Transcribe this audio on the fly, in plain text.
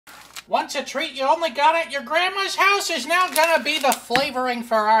Once a treat you only got at your grandma's house is now gonna be the flavoring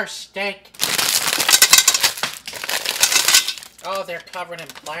for our steak. Oh, they're covered in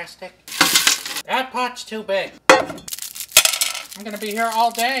plastic. That pot's too big. I'm gonna be here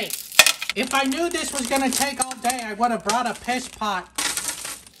all day. If I knew this was gonna take all day, I would have brought a piss pot.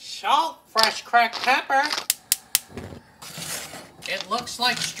 Salt, fresh cracked pepper. It looks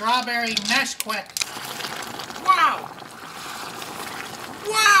like strawberry Nesquik. Wow!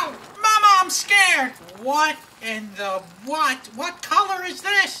 Wow! Mama, I'm scared! What in the what? What color is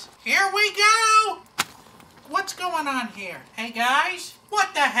this? Here we go! What's going on here? Hey guys?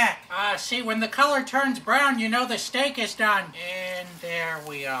 What the heck? See, when the color turns brown, you know the steak is done. And there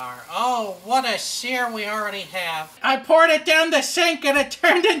we are. Oh, what a sear we already have. I poured it down the sink and it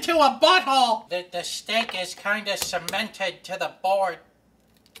turned into a butthole. The steak is kind of cemented to the board.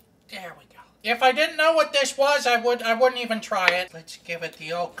 There we go. If I didn't know what this was, I wouldn't even try it. Let's give it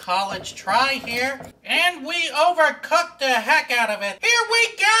the old college try here. And we overcooked the heck out of it. Here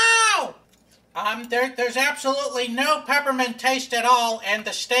we go! There's absolutely no peppermint taste at all, and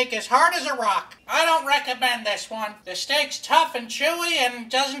the steak is hard as a rock. I don't recommend this one. The steak's tough and chewy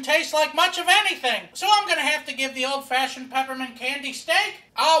and doesn't taste like much of anything. So I'm gonna have to give the old-fashioned peppermint candy steak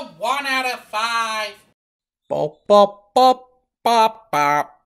a 1 out of 5. Bop, bop, bop, bop,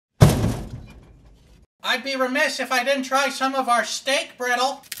 bop. I'd be remiss if I didn't try some of our steak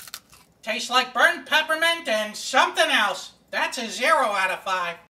brittle. Tastes like burnt peppermint and something else. That's a 0 out of 5.